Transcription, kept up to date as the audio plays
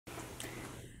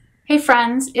Hey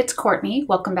friends, it's Courtney.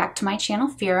 Welcome back to my channel,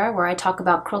 Phyrra, where I talk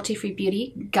about cruelty-free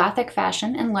beauty, gothic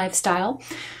fashion, and lifestyle.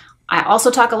 I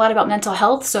also talk a lot about mental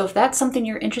health, so if that's something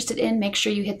you're interested in, make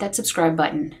sure you hit that subscribe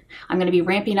button. I'm going to be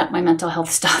ramping up my mental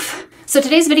health stuff. So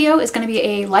today's video is going to be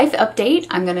a life update.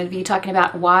 I'm going to be talking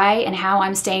about why and how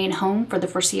I'm staying home for the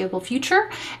foreseeable future,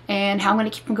 and how I'm going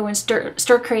to keep from going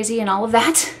stir crazy and all of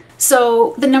that.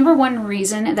 So the number one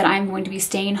reason that I'm going to be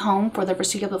staying home for the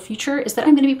foreseeable future is that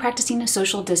I'm going to be practicing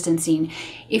social distancing.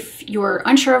 If you're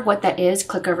unsure of what that is,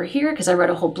 click over here because I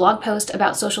wrote a whole blog post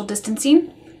about social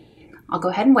distancing. I'll go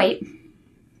ahead and wait.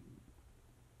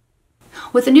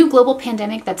 With the new global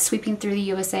pandemic that's sweeping through the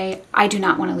USA, I do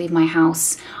not want to leave my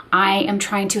house. I am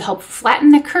trying to help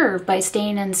flatten the curve by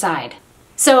staying inside.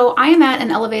 So I am at an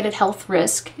elevated health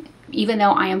risk, even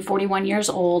though I am 41 years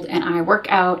old and I work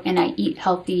out and I eat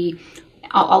healthy,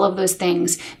 all of those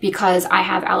things, because I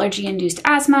have allergy-induced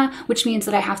asthma, which means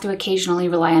that I have to occasionally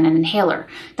rely on an inhaler.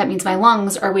 That means my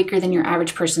lungs are weaker than your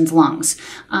average person's lungs.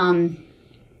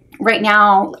 Right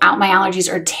now, my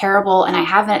allergies are terrible, and I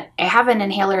have an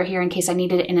inhaler here in case I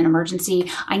need it in an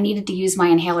emergency. I needed to use my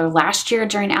inhaler last year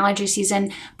during allergy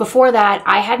season. Before that,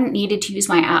 I hadn't needed to use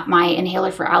my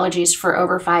inhaler for allergies for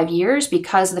over 5 years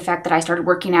because of the fact that I started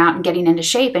working out and getting into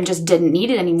shape and just didn't need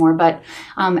it anymore. But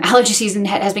allergy season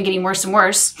has been getting worse and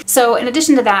worse. So in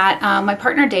addition to that, my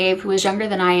partner Dave, who is younger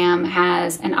than I am,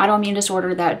 has an autoimmune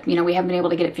disorder that, we haven't been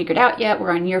able to get it figured out yet. We're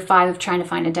on year 5 of trying to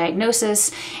find a diagnosis,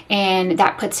 and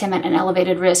that puts him at an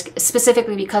elevated risk,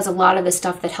 specifically because a lot of the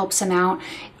stuff that helps him out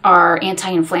are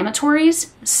anti-inflammatories.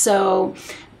 So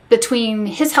between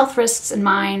his health risks and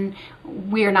mine,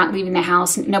 we are not leaving the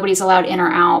house. Nobody's allowed in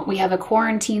or out. We have a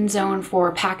quarantine zone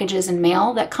for packages and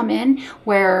mail that come in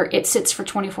where it sits for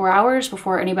 24 hours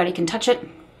before anybody can touch it.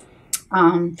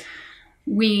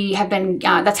 We have been,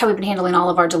 that's how we've been handling all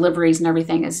of our deliveries and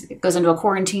everything. Is it goes into a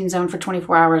quarantine zone for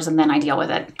 24 hours and then I deal with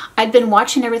it. I'd been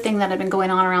watching everything that had been going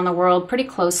on around the world pretty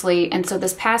closely. And so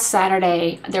this past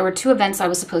Saturday, there were 2 events I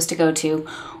was supposed to go to.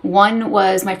 One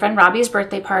was my friend Robbie's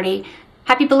birthday party.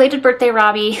 Happy belated birthday,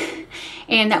 Robbie.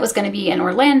 And that was going to be in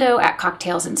Orlando at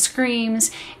Cocktails and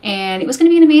Screams. And it was going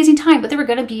to be an amazing time, but there were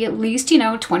going to be at least,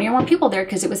 20 or more people there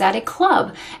because it was at a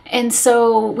club. And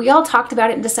so we all talked about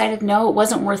it and decided, no, it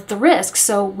wasn't worth the risk.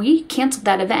 So we canceled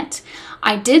that event.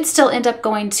 I did still end up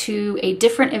going to a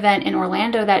different event in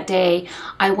Orlando that day.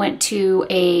 I went to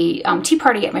a tea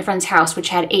party at my friend's house, which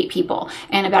had 8 people.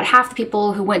 And about half the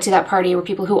people who went to that party were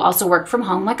people who also work from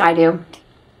home like I do.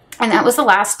 And that was the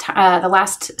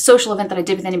last social event that I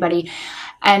did with anybody.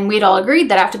 And we'd all agreed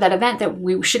that after that event that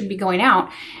we shouldn't be going out.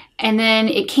 And then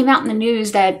it came out in the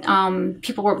news that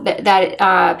people were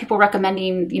people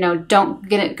recommending, don't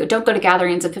go to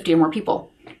gatherings of 50 or more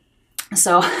people.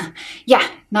 So yeah,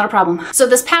 not a problem. So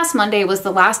this past Monday was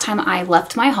the last time I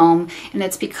left my home, and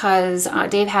it's because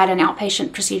Dave had an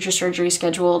outpatient procedure surgery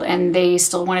scheduled and they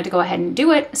still wanted to go ahead and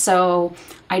do it. So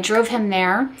I drove him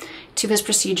there to his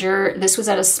procedure. This was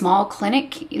at a small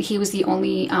clinic. He was the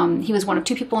only, he was one of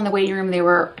 2 people in the waiting room. They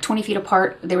were 20 feet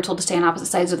apart. They were told to stay on opposite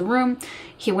sides of the room.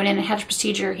 He went in and had his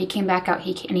procedure. He came back out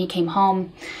and he came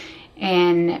home.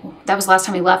 And that was the last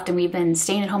time he left, and we've been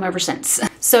staying at home ever since.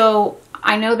 So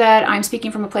I know that I'm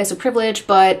speaking from a place of privilege,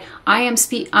 but I am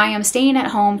staying at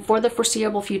home for the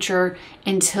foreseeable future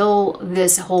until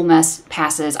this whole mess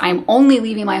passes. I'm only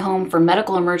leaving my home for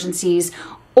medical emergencies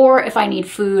or if I need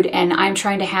food, and I'm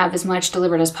trying to have as much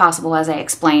delivered as possible, as I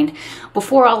explained.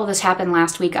 Before all of this happened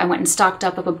last week, I went and stocked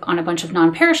up on a bunch of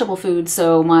non-perishable foods,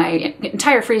 so my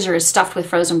entire freezer is stuffed with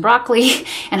frozen broccoli,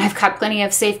 and I've got plenty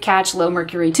of safe catch, low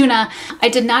mercury tuna. I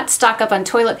did not stock up on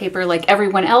toilet paper like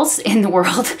everyone else in the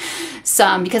world,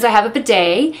 because I have a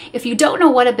bidet. If you don't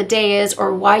know what a bidet is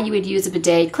or why you would use a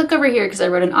bidet, click over here because I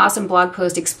wrote an awesome blog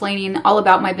post explaining all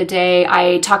about my bidet.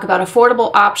 I talk about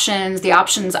affordable options, the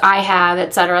options I have,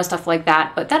 etc., stuff like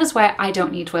that. But that is why I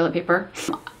don't need toilet paper.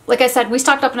 Like I said, we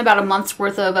stocked up on about a month's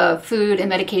worth of food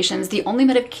and medications. The only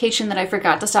medication that I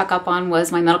forgot to stock up on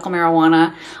was my medical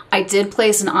marijuana. I did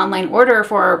place an online order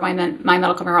for my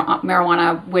medical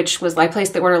marijuana, which was, I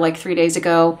placed the order like 3 days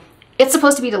ago. It's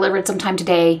supposed to be delivered sometime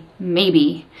today,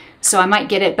 maybe. So I might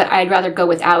get it, but I'd rather go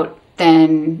without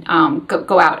than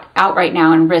go out right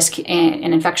now and risk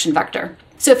an infection vector.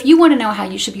 So if you want to know how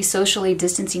you should be socially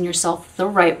distancing yourself the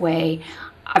right way,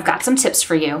 I've got some tips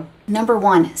for you. Number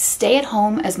 1, stay at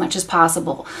home as much as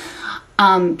possible.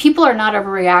 People are not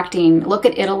overreacting. Look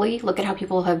at Italy. Look at how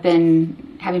people have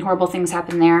been having horrible things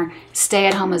happen there. Stay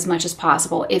at home as much as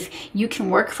possible. If you can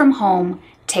work from home,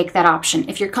 take that option.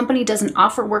 If your company doesn't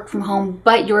offer work from home,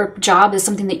 but your job is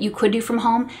something that you could do from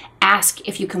home, ask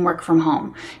if you can work from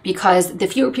home, because the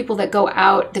fewer people that go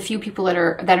out, the few people that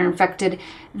are infected,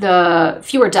 the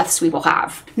fewer deaths we will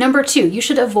have. Number 2, you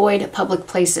should avoid public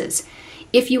places.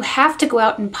 If you have to go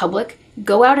out in public,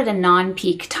 go out at a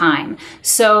non-peak time.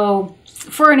 So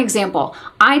for an example,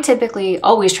 I typically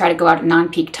always try to go out at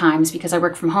non-peak times because I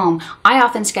work from home. I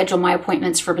often schedule my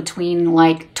appointments for between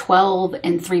like 12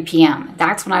 and 3 p.m.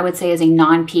 That's what I would say is a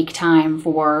non-peak time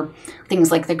for things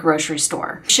like the grocery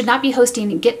store. You should not be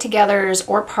hosting get-togethers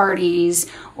or parties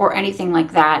or anything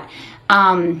like that.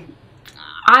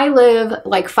 I live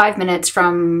like 5 minutes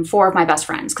from 4 of my best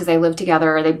friends because they live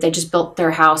together. They just built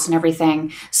their house and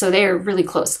everything. So they're really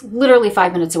close, literally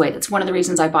 5 minutes away. That's one of the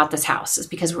reasons I bought this house, is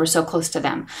because we're so close to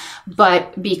them.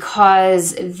 But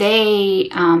because they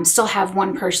still have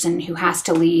one person who has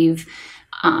to leave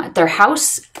their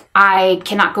house, I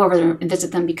cannot go over there and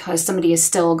visit them because somebody is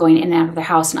still going in and out of their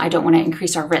house, and I don't want to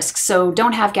increase our risks. So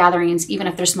don't have gatherings, even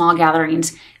if they're small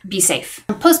gatherings. Be safe.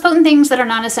 Postpone things that are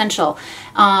non-essential.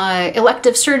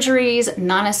 Elective surgeries,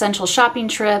 non-essential shopping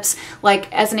trips.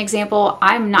 Like as an example,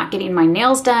 I'm not getting my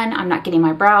nails done. I'm not getting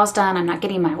my brows done. I'm not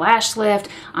getting my lash lift.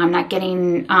 I'm not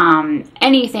getting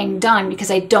anything done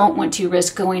because I don't want to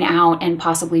risk going out and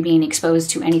possibly being exposed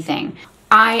to anything.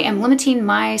 I am limiting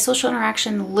my social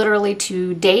interaction literally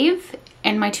to Dave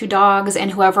and my 2 dogs and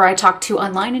whoever I talk to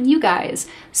online and you guys.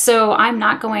 So I'm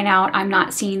not going out, I'm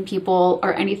not seeing people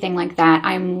or anything like that.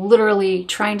 I'm literally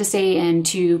trying to stay in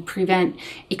to prevent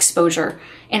exposure.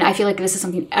 And I feel like this is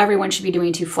something everyone should be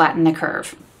doing to flatten the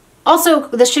curve. Also,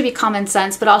 this should be common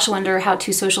sense, but also under how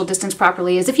to social distance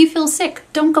properly is if you feel sick,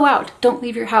 don't go out, don't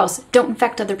leave your house, don't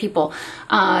infect other people.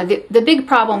 The big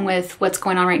problem with what's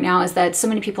going on right now is that so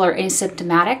many people are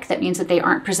asymptomatic. That means that they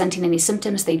aren't presenting any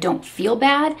symptoms, they don't feel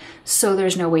bad, so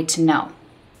there's no way to know.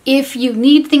 If you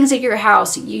need things at your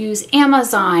house, use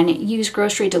Amazon, use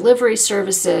grocery delivery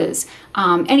services,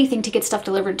 anything to get stuff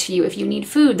delivered to you. If you need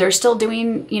food, they're still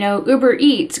doing, Uber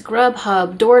Eats,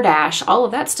 Grubhub, DoorDash, all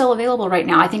of that's still available right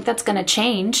now. I think that's going to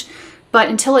change. But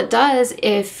until it does,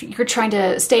 if you're trying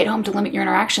to stay at home to limit your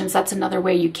interactions, that's another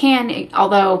way you can.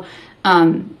 Although,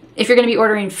 if you're going to be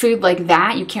ordering food like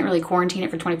that, you can't really quarantine it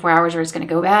for 24 hours or it's going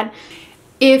to go bad.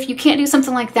 If you can't do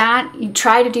something like that, you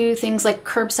try to do things like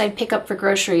curbside pickup for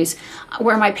groceries.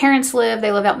 Where my parents live,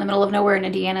 they live out in the middle of nowhere in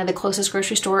Indiana. The closest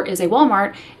grocery store is a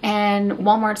Walmart, and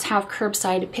Walmarts have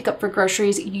curbside pickup for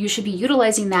groceries. You should be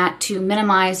utilizing that to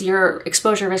minimize your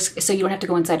exposure risk so you don't have to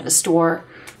go inside of a store.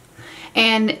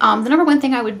 And the number one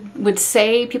thing I would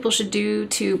say people should do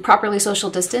to properly social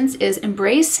distance is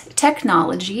embrace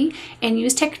technology and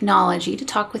use technology to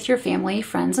talk with your family,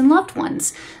 friends, and loved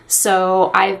ones.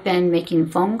 So I've been making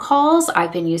phone calls,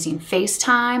 I've been using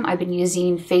FaceTime, I've been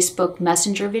using Facebook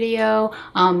Messenger video,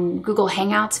 Google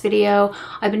Hangouts video.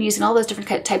 I've been using all those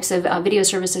different types of video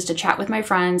services to chat with my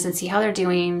friends and see how they're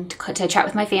doing, to chat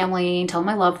with my family and tell them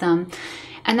I love them.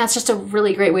 And that's just a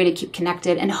really great way to keep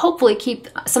connected and hopefully keep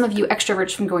some of you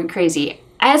extroverts from going crazy.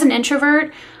 As an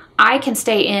introvert, I can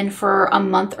stay in for a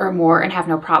month or more and have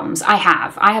no problems. I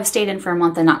have stayed in for a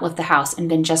month and not left the house and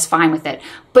been just fine with it.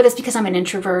 But it's because I'm an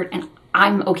introvert and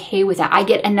I'm okay with that. I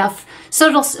get enough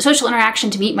social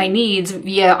interaction to meet my needs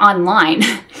via online.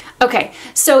 Okay,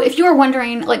 so if you are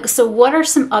wondering, so what are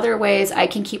some other ways I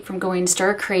can keep from going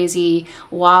stir crazy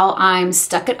while I'm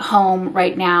stuck at home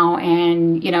right now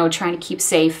and, trying to keep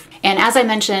safe? And as I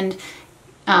mentioned,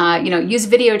 use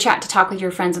video chat to talk with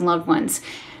your friends and loved ones.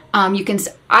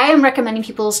 I am recommending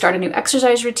people start a new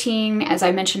exercise routine. As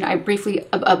I mentioned, I briefly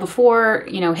before,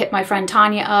 hit my friend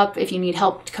Tanya up. If you need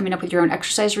help coming up with your own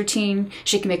exercise routine,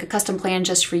 she can make a custom plan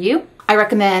just for you. I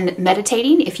recommend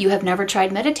meditating. If you have never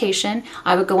tried meditation,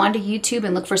 I would go onto YouTube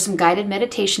and look for some guided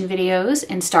meditation videos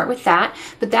and start with that.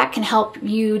 But that can help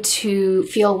you to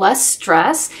feel less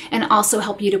stress and also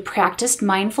help you to practice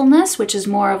mindfulness, which is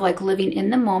more of like living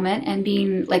in the moment and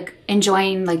being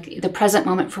enjoying the present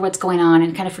moment for what's going on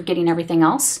and kind of forgetting everything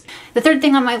else. The third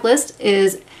thing on my list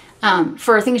is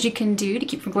for things you can do to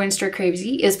keep from going stir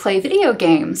crazy is play video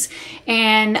games.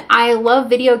 And I love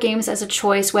video games as a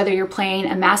choice, whether you're playing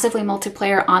a massively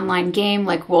multiplayer online game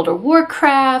like World of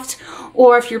Warcraft,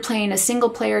 or if you're playing a single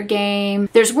player game.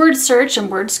 There's Word Search and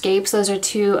Wordscapes. Those are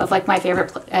two of my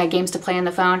favorite games to play on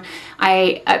the phone.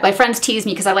 My friends tease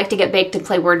me because I like to get baked and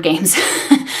play word games.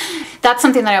 That's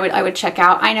something that I would check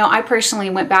out. I know I personally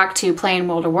went back to playing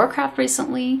World of Warcraft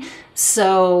recently,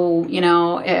 So, you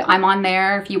know, I'm on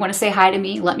there. If you want to say hi to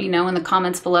me, let me know in the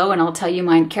comments below and I'll tell you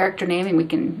my character name and we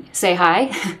can say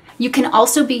hi. You can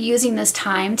also be using this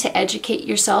time to educate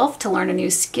yourself, to learn a new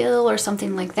skill or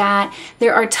something like that.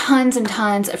 There are tons and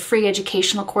tons of free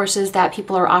educational courses that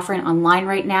people are offering online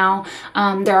right now.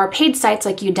 There are paid sites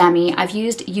like Udemy. I've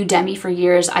used Udemy for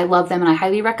years. I love them and I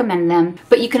highly recommend them.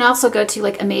 But you can also go to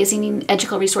like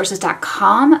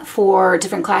amazingeducalresources.com for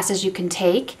different classes you can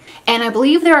take. And I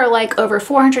believe there are like over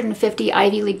 450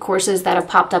 Ivy League courses that have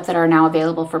popped up that are now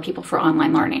available for people for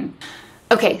online learning.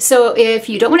 Okay, so if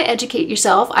you don't want to educate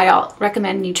yourself, I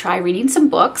recommend you try reading some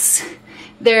books.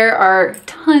 There are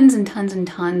tons and tons and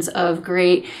tons of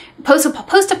great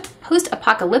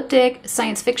post-apocalyptic,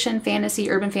 science fiction,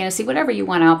 fantasy, urban fantasy, whatever you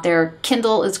want out there.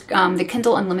 Kindle is the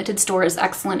Kindle Unlimited store is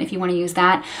excellent if you want to use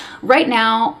that. Right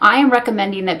now, I am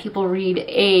recommending that people read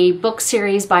a book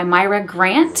series by Myra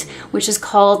Grant, which is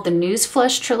called the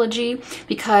Newsflesh Trilogy,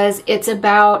 because it's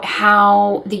about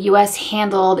how the U.S.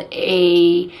 handled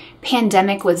a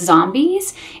pandemic with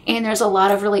zombies, and there's a lot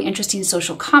of really interesting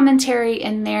social commentary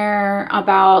in there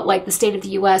about like the state of the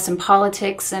US and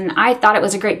politics, and I thought it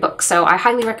was a great book, so I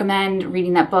highly recommend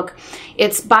reading that book.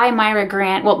 It's by Myra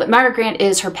Grant. Well, but Myra Grant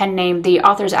is her pen name. The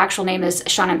author's actual name is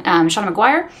Shauna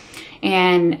McGuire,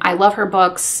 and I love her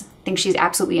books. I think she's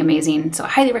absolutely amazing, so I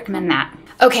highly recommend that.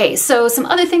 Okay, so some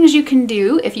other things you can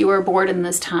do if you are bored in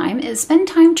this time is spend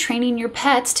time training your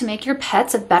pets to make your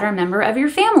pets a better member of your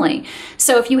family.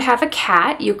 So if you have a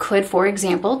cat, you could, for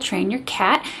example, train your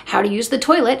cat how to use the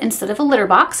toilet instead of a litter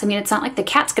box. I mean, it's not like the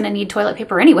cat's gonna need toilet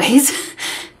paper anyways.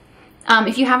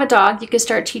 If you have a dog, you could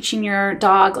start teaching your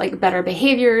dog like better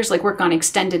behaviors, like work on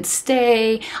extended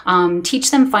stay, teach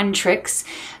them fun tricks.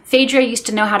 Phaedra used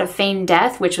to know how to feign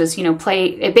death, which was, you know,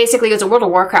 it basically was a World of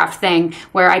Warcraft thing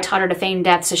where I taught her to feign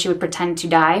death so she would pretend to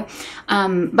die.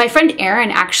 My friend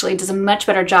Erin actually does a much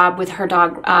better job with her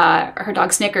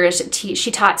dog Snickers.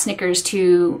 She taught Snickers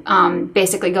to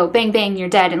basically go bang bang, you're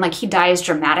dead, and like he dies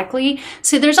dramatically.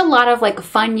 So there's a lot of like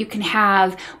fun you can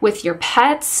have with your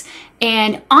pets.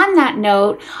 And on that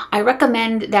note, I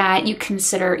recommend that you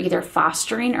consider either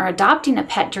fostering or adopting a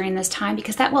pet during this time,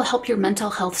 because that will help your mental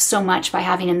health so much by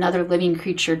having another living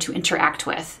creature to interact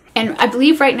with. And I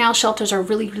believe right now shelters are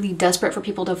really, really desperate for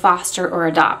people to foster or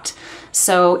adopt.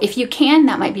 So if you can,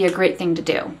 that might be a great thing to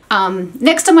do.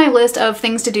 Next on my list of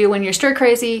things to do when you're stir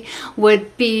crazy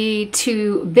would be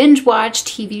to binge watch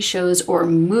TV shows or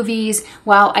movies.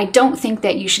 While I don't think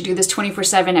that you should do this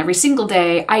 24/7 every single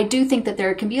day, I do think that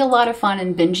there can be a lot of fun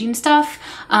in binging stuff.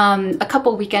 A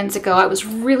couple weekends ago, I was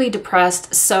really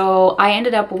depressed, so I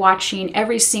ended up watching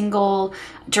every single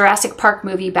Jurassic Park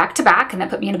movie back to back, and that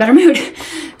put me in a better mood.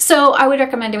 So I would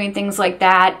recommend doing things like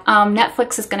that.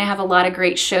 Netflix is going to have a lot of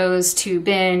great shows to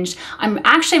binge. I'm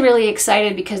actually really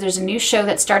excited because there's a new show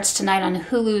that starts tonight on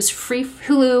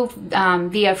Hulu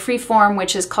via Freeform,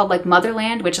 which is called like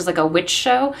Motherland, which is like a witch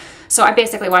show. So I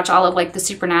basically watch all of like the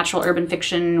supernatural, urban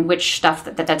fiction, witch stuff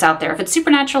that's out there. If it's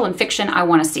supernatural and fiction, I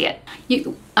want to see it.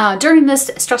 During this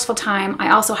stressful time,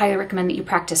 I also highly recommend that you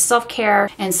practice self-care.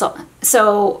 And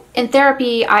so in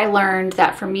therapy, I learned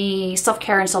that for me,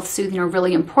 self-care and self-soothing are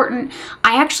really important.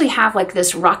 I actually have like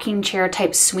this rocking chair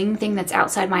type swing thing that's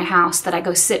outside my house that I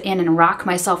go sit in and rock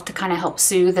myself to kind of help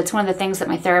soothe. That's one of the things that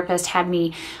my therapist had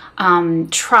me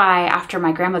try after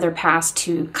my grandmother passed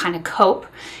to kind of cope.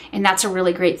 And that's a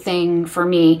really great thing for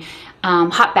me.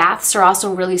 Hot baths are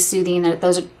also really soothing.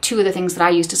 Those are two of the things that I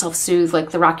use to self-soothe,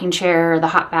 like the rocking chair, the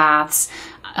hot baths.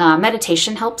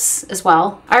 Meditation helps as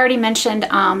well. I already mentioned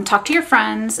talk to your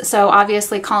friends. So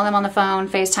obviously calling them on the phone,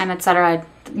 FaceTime, etc.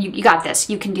 You got this.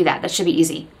 You can do that. That should be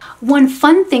easy. One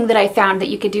fun thing that I found that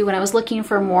you could do when I was looking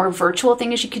for more virtual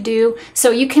things you could do. So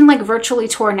you can like virtually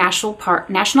tour national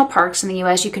parks in the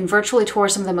US. You can virtually tour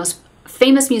some of the most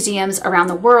famous museums around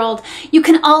the world. You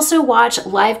can also watch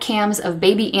live cams of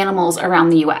baby animals around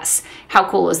the US. How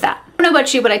cool is that? I don't know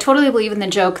about you, but I totally believe in the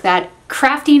joke that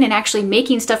crafting and actually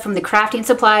making stuff from the crafting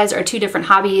supplies are two different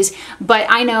hobbies. But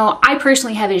I know I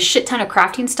personally have a shit ton of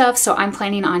crafting stuff, so I'm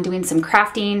planning on doing some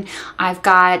crafting. I've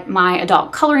got my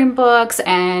adult coloring books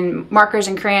and markers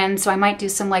and crayons, so I might do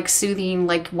some like soothing,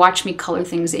 like watch me color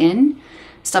things in.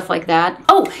 Stuff like that.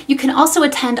 Oh, you can also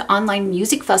attend online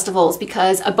music festivals,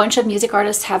 because a bunch of music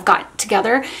artists have got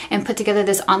together and put together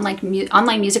this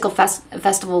online musical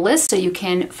festival list, so you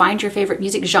can find your favorite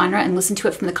music genre and listen to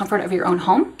it from the comfort of your own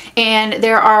home. And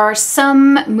there are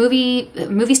some movie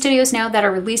studios now that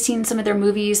are releasing some of their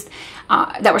movies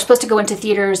that were supposed to go into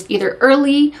theaters either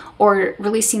early or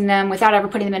releasing them without ever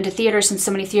putting them into theaters, since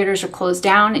so many theaters are closed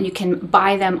down, and you can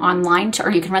buy them online or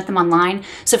you can rent them online.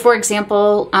 So for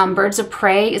example, Birds of Prey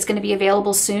Prey is going to be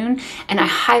available soon, and I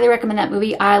highly recommend that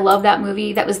movie. I love that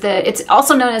movie. It's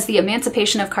also known as The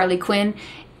Emancipation of Harley Quinn.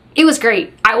 It was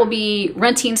great. I will be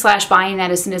renting / buying that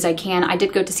as soon as I can. I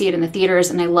did go to see it in the theaters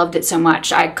and I loved it so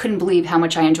much. I couldn't believe how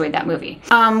much I enjoyed that movie.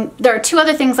 There are 2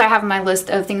 other things I have on my list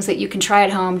of things that you can try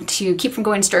at home to keep from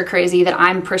going stir crazy that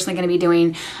I'm personally going to be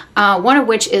doing. One of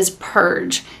which is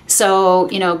purge. So,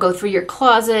 you know, go through your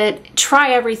closet,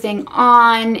 try everything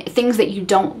on, things that you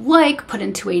don't like, put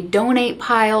into a donate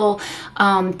pile,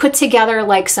 put together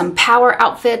like some power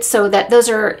outfits so that those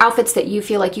are outfits that you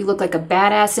feel like you look like a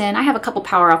badass in. I have a couple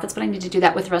power outfits, but I need to do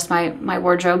that with the rest of my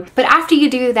wardrobe. But after you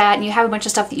do that and you have a bunch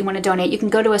of stuff that you want to donate, you can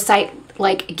go to a site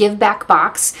like Give Back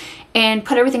Box and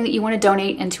put everything that you want to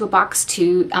donate into a box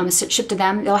to ship to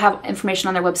them. They'll have information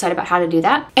on their website about how to do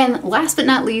that. And last but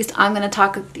not least, I'm going to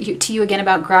talk to you again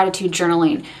about gratitude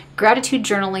journaling. Gratitude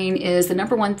journaling is the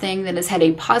 #1 thing that has had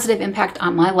a positive impact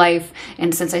on my life,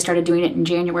 and since I started doing it in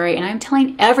January, and I'm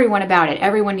telling everyone about it.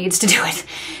 Everyone needs to do it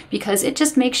because it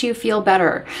just makes you feel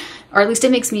better, or at least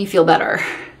it makes me feel better.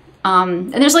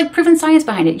 And there's like proven science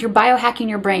behind it. You're biohacking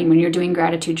your brain when you're doing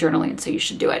gratitude journaling, so you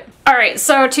should do it. All right,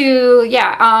 so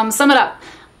to sum it up,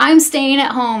 I'm staying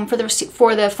at home for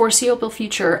the foreseeable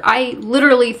future. I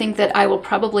literally think that I will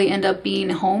probably end up being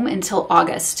home until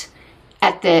August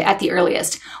at the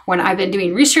earliest. When I've been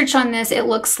doing research on this, it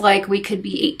looks like we could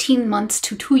be 18 months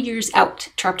to 2 years out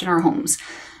trapped in our homes.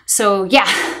 So yeah,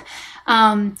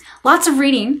 lots of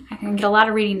reading. I can get a lot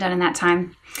of reading done in that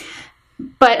time.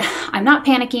 But I'm not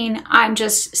panicking. I'm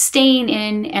just staying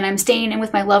in, and I'm staying in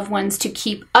with my loved ones to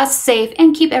keep us safe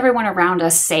and keep everyone around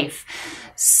us safe.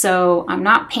 So I'm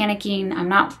not panicking. I'm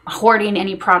not hoarding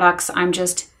any products. I'm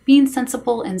just being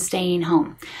sensible and staying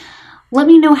home. Let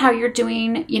me know how you're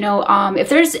doing. You know, if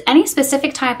there's any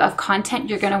specific type of content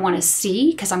you're going to want to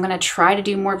see, because I'm going to try to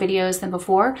do more videos than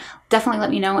before, definitely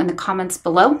let me know in the comments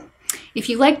below. If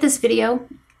you like this video,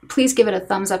 please give it a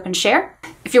thumbs up and share.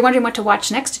 If you're wondering what to watch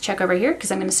next, check over here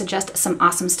because I'm going to suggest some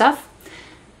awesome stuff.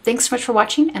 Thanks so much for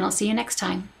watching, and I'll see you next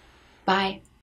time. Bye.